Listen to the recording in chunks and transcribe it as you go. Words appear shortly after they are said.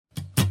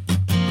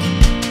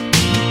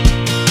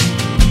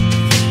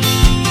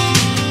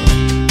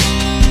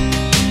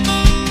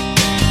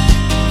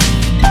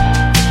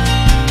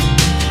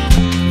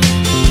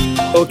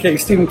Okay,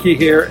 Stephen Key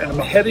here, and I'm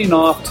heading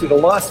off to the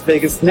Las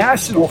Vegas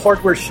National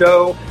Hardware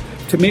Show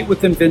to meet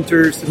with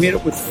inventors, to meet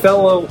up with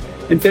fellow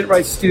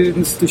InventRight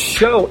students, to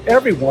show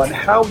everyone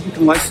how you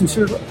can license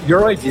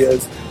your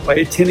ideas by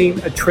attending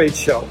a trade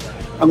show.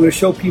 I'm going to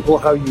show people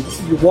how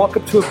you walk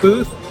up to a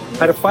booth,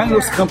 how to find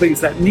those companies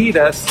that need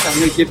us. I'm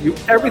going to give you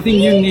everything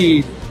you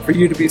need for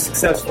you to be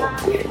successful.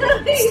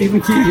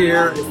 Stephen Key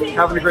here,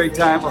 having a great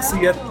time. I'll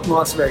see you in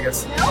Las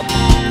Vegas.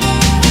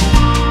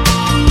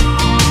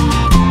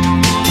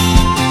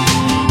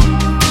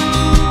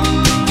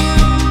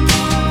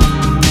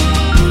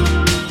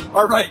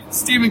 All right,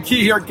 Stephen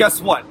Key here.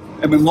 Guess what?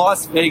 I'm in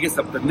Las Vegas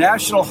at the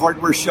National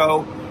Hardware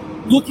Show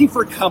looking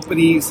for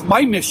companies.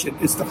 My mission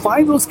is to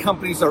find those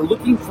companies that are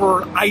looking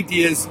for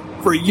ideas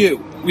for you.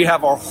 We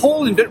have our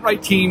whole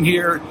InventRight team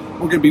here.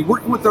 We're going to be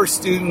working with our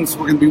students.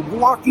 We're going to be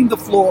walking the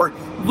floor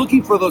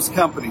looking for those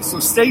companies. So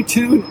stay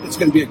tuned. It's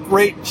going to be a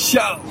great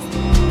show.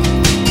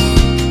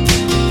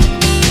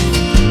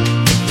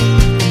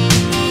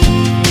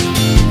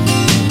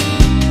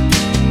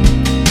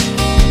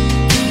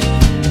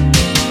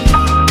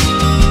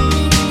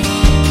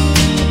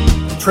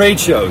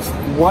 Trade shows,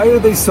 why are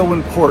they so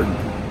important?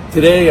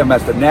 Today I'm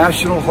at the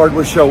National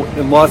Hardware Show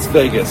in Las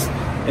Vegas,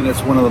 and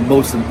it's one of the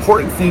most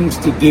important things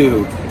to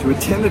do to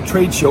attend a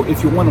trade show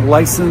if you want to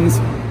license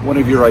one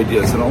of your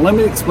ideas. And let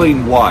me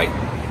explain why.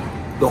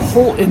 The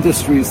whole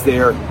industry is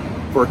there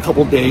for a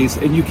couple days,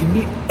 and you can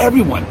meet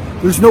everyone.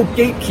 There's no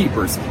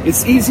gatekeepers.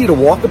 It's easy to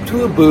walk up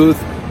to a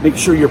booth, make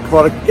sure your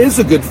product is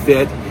a good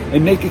fit,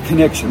 and make a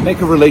connection,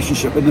 make a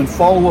relationship, and then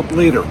follow up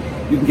later.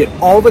 You can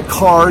get all the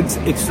cards.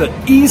 It's the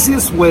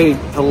easiest way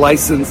to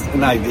license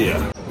an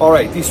idea. All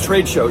right, these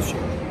trade shows,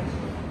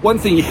 one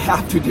thing you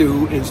have to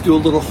do is do a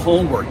little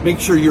homework. Make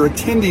sure you're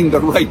attending the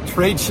right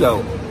trade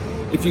show.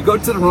 If you go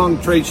to the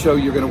wrong trade show,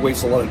 you're going to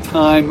waste a lot of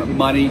time,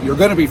 money. You're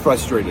going to be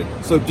frustrated.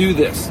 So do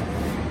this.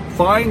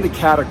 Find the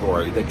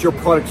category that your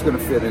product's going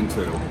to fit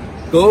into.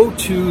 Go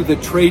to the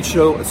trade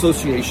show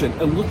association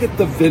and look at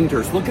the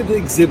vendors, look at the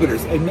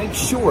exhibitors, and make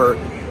sure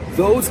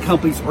those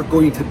companies are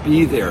going to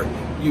be there.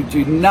 You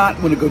do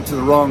not want to go to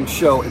the wrong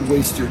show and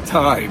waste your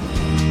time.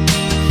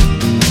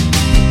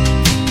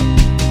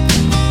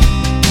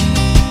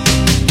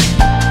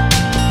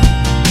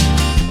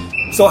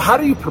 So how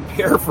do you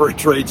prepare for a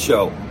trade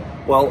show?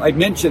 Well, I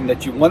mentioned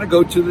that you want to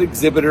go to the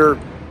exhibitor,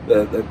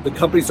 the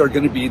companies are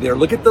going to be there.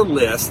 Look at the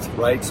list,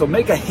 right? So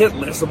make a hit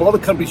list of all the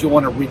companies you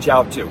want to reach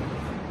out to.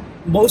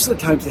 Most of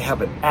the times they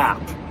have an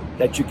app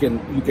that you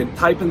can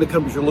type in the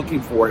companies you're looking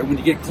for, and when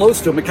you get close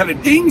to them, it kind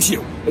of dings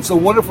you. It's a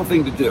wonderful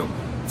thing to do.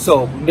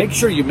 So make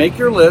sure you make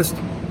your list,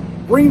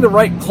 bring the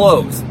right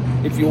clothes.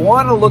 If you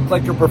want to look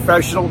like a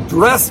professional,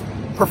 dress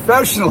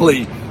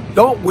professionally.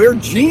 Don't wear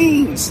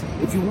jeans.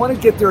 If you want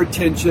to get their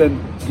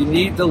attention, you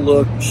need to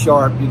look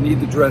sharp, you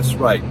need to dress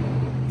right.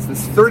 So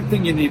this third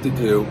thing you need to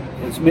do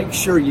is make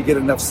sure you get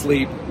enough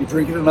sleep, you're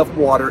drinking enough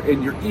water,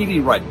 and you're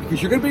eating right,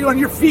 because you're going to be on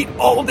your feet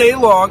all day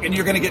long and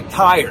you're going to get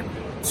tired.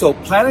 So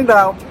plan it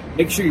out,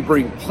 make sure you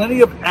bring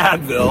plenty of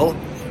Advil,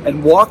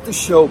 and walk the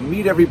show,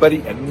 meet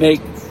everybody, and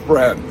make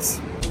friends.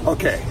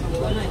 Okay,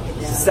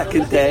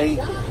 second day,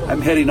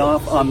 I'm heading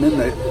off. I'm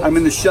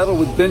in the shuttle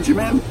with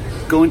Benjamin,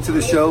 going to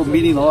the show,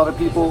 meeting a lot of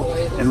people,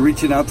 and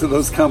reaching out to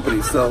those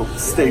companies. So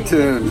stay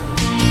tuned.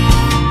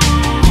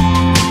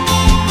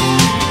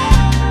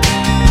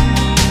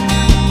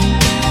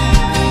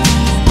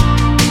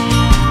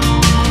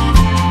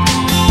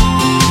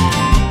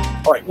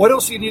 All right, what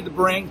else do you need to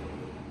bring?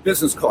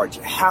 Business cards.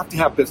 You have to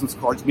have business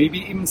cards, maybe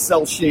even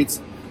sell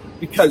sheets,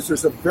 because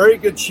there's a very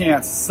good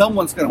chance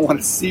someone's going to want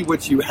to see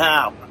what you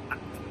have.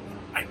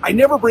 I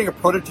never bring a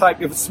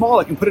prototype. If it's small,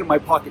 I can put it in my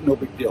pocket, no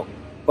big deal.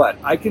 But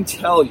I can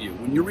tell you,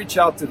 when you reach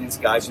out to these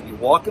guys and you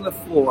walk on the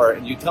floor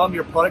and you tell them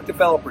you're a product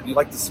developer and you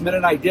like to submit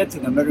an idea to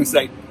them, they're going to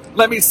say,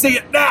 let me see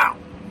it now.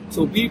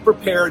 So be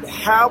prepared.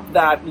 Have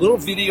that little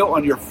video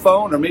on your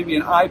phone or maybe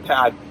an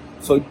iPad,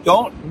 so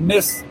don't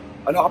miss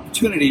an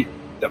opportunity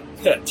to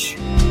pitch.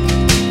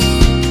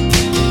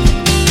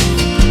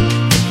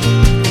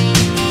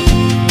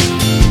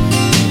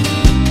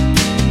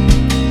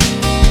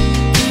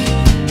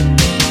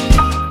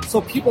 So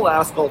people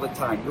ask all the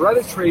time, you're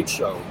at a trade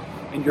show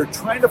and you're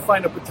trying to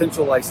find a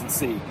potential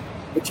licensee,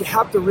 but you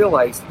have to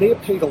realize they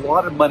have paid a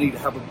lot of money to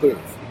have a booth.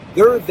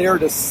 They're there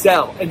to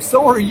sell, and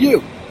so are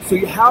you. So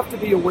you have to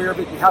be aware of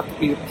it, you have to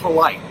be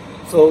polite.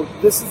 So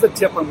this is a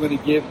tip I'm going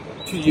to give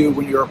to you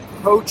when you're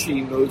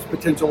approaching those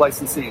potential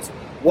licensees.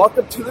 Walk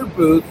up to their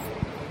booth,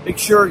 make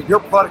sure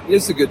your product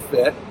is a good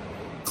fit,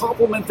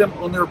 compliment them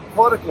on their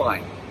product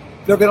line.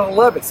 They're going to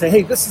love it. Say,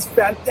 hey, this is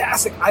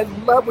fantastic. I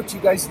love what you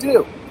guys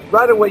do.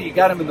 Right away, you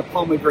got him in the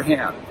palm of your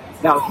hand.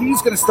 Now, he's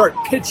going to start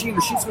pitching,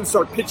 or she's going to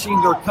start pitching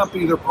their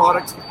company, their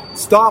products.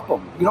 Stop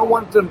them. You don't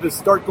want them to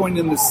start going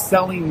in the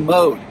selling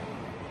mode.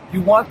 You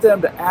want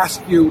them to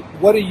ask you,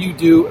 what do you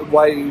do, and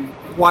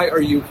why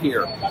are you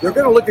here? They're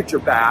going to look at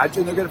your badge,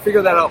 and they're going to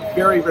figure that out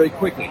very, very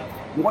quickly.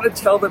 You want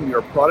to tell them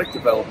you're a product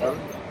developer.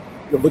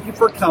 You're looking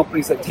for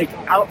companies that take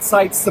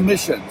outside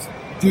submissions.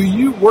 Do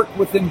you work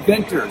with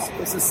inventors?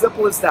 It's as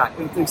simple as that.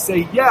 And if they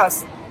say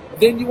yes,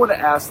 then you want to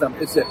ask them,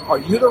 are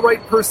you the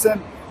right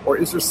person? Or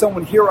is there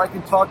someone here I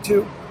can talk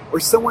to? Or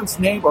someone's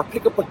name, or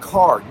pick up a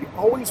card. You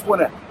always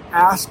want to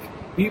ask,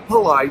 be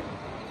polite,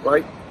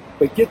 right?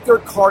 But get their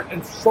card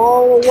and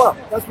follow up.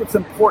 That's what's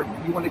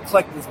important. You want to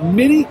collect as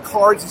many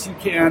cards as you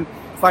can,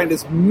 find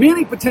as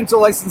many potential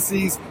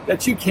licensees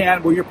that you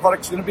can where your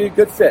product's going to be a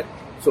good fit.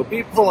 So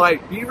be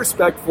polite, be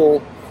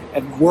respectful,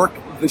 and work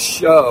the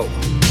show.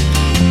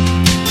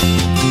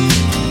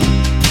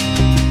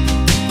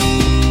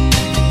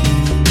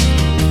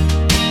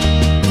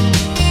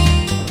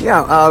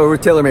 Yeah, we're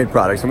TaylorMade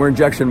products, and we're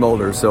injection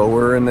molders. So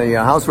we're in the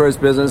housewares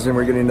business, and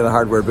we're getting into the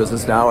hardware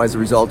business now as a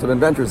result of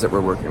inventors that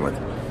we're working with.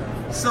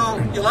 So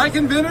you like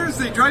inventors?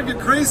 They drive you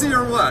crazy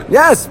or what?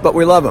 Yes, but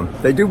we love them.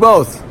 They do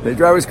both. They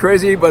drive us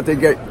crazy, but they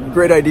get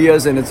great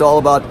ideas, and it's all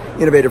about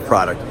innovative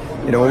product.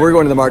 You know, when we're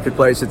going to the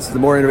marketplace, it's the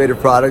more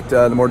innovative product,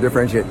 the more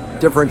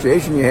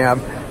differentiation you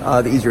have,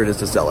 the easier it is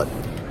to sell it.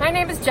 My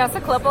name is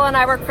Jessica Klippel, and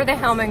I work for the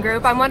Hillman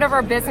Group. I'm one of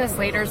our business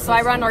leaders, so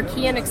I run our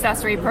key and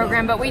accessory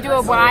program, but we do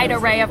a wide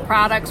array of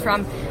products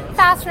from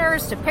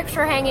fasteners to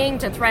picture hanging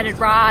to threaded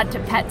rod to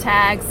pet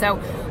tags.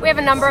 So we have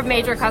a number of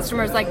major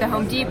customers like the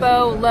Home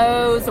Depot,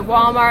 Lowe's,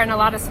 Walmart, and a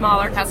lot of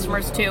smaller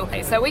customers too.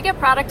 So we get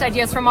product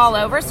ideas from all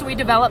over, so we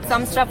develop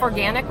some stuff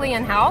organically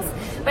in-house,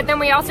 but then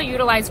we also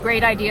utilize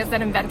great ideas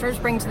that inventors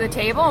bring to the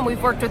table, and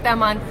we've worked with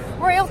them on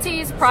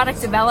royalties, product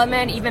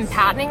development, even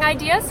patenting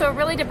ideas. So it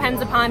really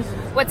depends upon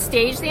what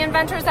stage the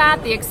inventor's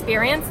at, the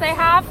experience they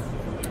have.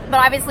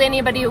 But obviously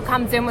anybody who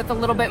comes in with a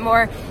little bit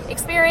more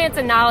experience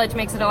and knowledge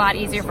makes it a lot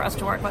easier for us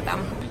to work with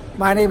them.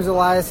 My name is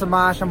Elias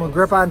Samash. I'm with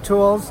Grip-On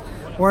Tools.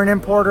 We're an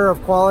importer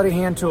of quality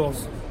hand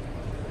tools.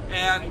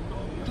 And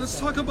let's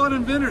talk about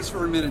inventors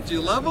for a minute. Do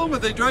you love them or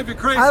they drive you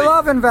crazy? I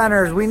love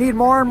inventors. We need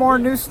more and more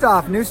new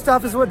stuff. New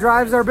stuff is what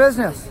drives our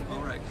business.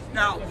 All right.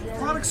 Now,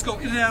 products go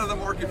in and out of the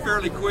market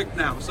fairly quick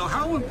now. So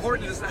how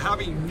important is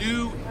having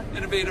new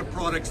innovative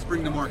products to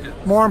bring to market?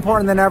 More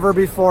important than ever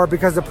before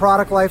because the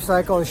product life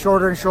cycle is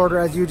shorter and shorter,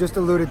 as you just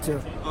alluded to.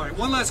 All right,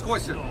 one last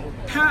question.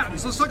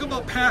 Patents. Let's talk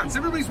about patents.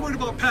 Everybody's worried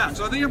about patents.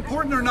 Are they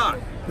important or not?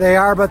 They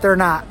are, but they're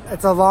not.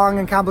 It's a long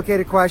and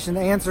complicated question.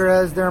 The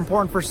answer is they're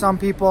important for some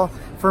people.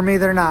 For me,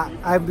 they're not.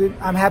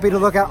 I'm happy to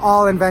look at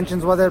all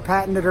inventions, whether they're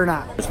patented or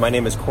not. My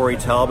name is Corey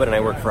Talbot, and I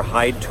work for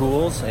Hyde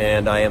Tools,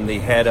 and I am the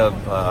head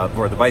of,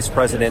 or the vice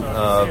president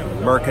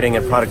of marketing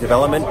and product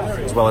development,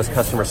 as well as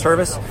customer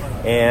service.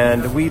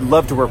 And we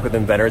love to work with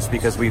inventors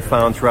because we've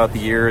found throughout the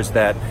years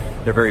that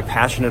they're very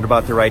passionate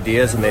about their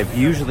ideas, and they've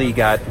usually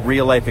got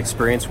real-life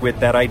experience with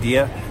that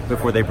idea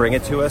before they bring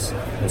it to us.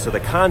 And so the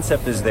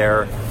concept is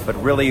there, but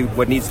really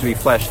what needs to be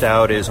fleshed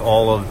out is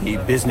all of the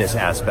business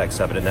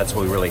aspects of it, and that's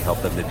what we really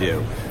help them to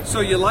do.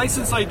 So you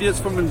license ideas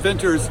from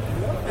inventors.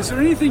 Is there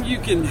anything you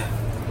can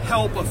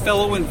help a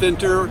fellow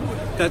inventor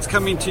that's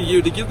coming to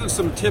you to give them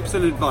some tips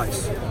and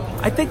advice?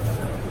 I think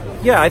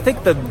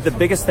the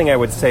biggest thing I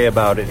would say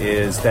about it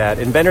is that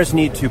inventors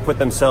need to put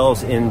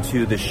themselves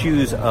into the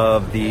shoes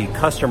of the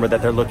customer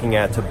that they're looking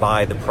at to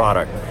buy the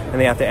product. And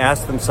they have to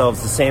ask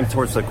themselves the same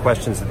sorts of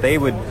questions that they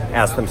would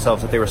ask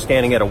themselves if they were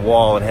standing at a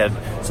wall and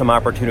had some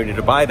opportunity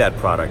to buy that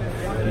product.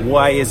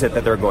 Why is it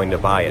that they're going to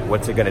buy it?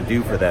 What's it going to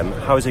do for them?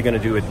 How is it going to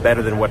do it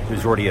better than what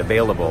is already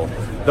available?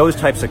 Those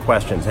types of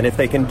questions. And if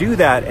they can do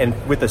that and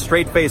with a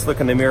straight face look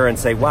in the mirror and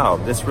say, wow,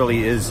 this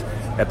really is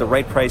at the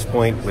right price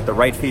point with the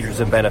right features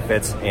and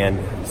benefits and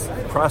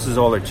crosses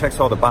all or checks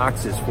all the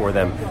boxes for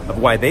them of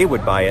why they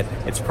would buy it,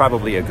 it's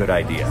probably a good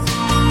idea.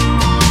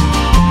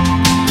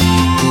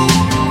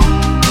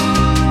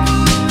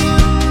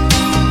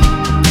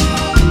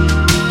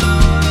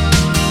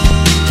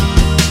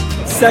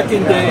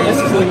 Second day.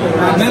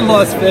 I'm in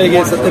Las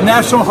Vegas at the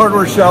National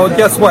Hardware Show, and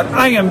guess what?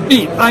 I am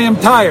beat. I am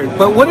tired.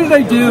 But what did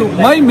I do?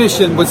 My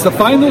mission was to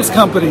find those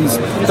companies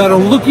that are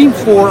looking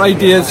for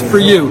ideas for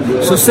you.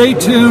 So stay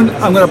tuned.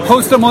 I'm going to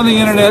post them on the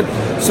internet.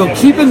 So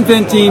keep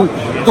inventing.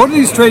 Go to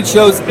these trade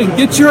shows and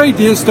get your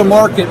ideas to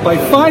market by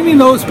finding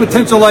those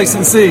potential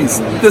licensees.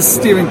 This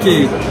is Stephen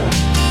Key.